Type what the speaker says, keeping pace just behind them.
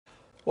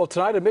Well,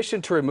 tonight, a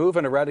mission to remove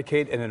and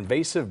eradicate an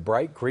invasive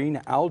bright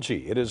green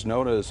algae. It is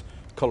known as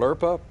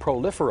Caulerpa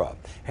prolifera,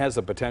 has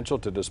the potential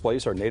to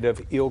displace our native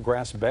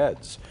eelgrass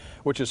beds,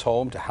 which is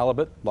home to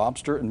halibut,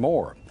 lobster, and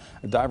more.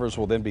 Divers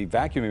will then be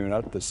vacuuming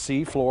up the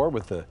sea floor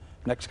with the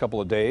next couple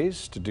of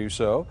days to do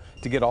so,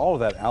 to get all of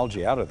that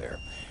algae out of there.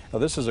 Now,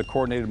 this is a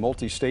coordinated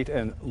multi-state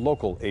and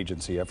local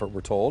agency effort,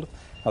 we're told.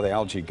 How the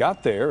algae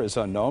got there is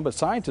unknown, but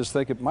scientists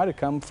think it might have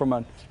come from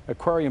an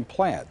aquarium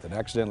plant that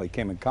accidentally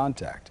came in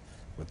contact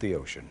with the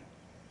ocean.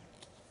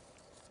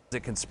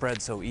 It can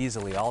spread so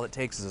easily. All it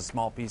takes is a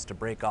small piece to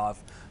break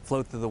off,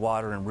 float through the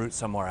water, and root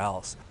somewhere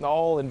else.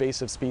 All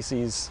invasive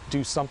species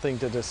do something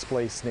to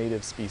displace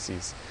native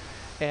species.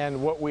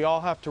 And what we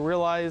all have to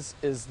realize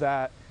is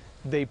that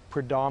they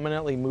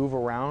predominantly move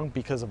around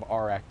because of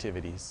our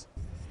activities.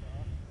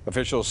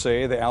 Officials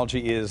say the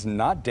algae is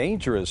not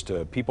dangerous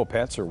to people,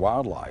 pets, or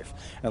wildlife.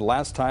 And the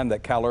last time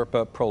that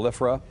Caulerpa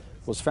prolifera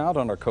was found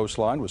on our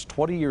coastline was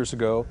 20 years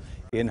ago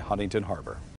in Huntington Harbor.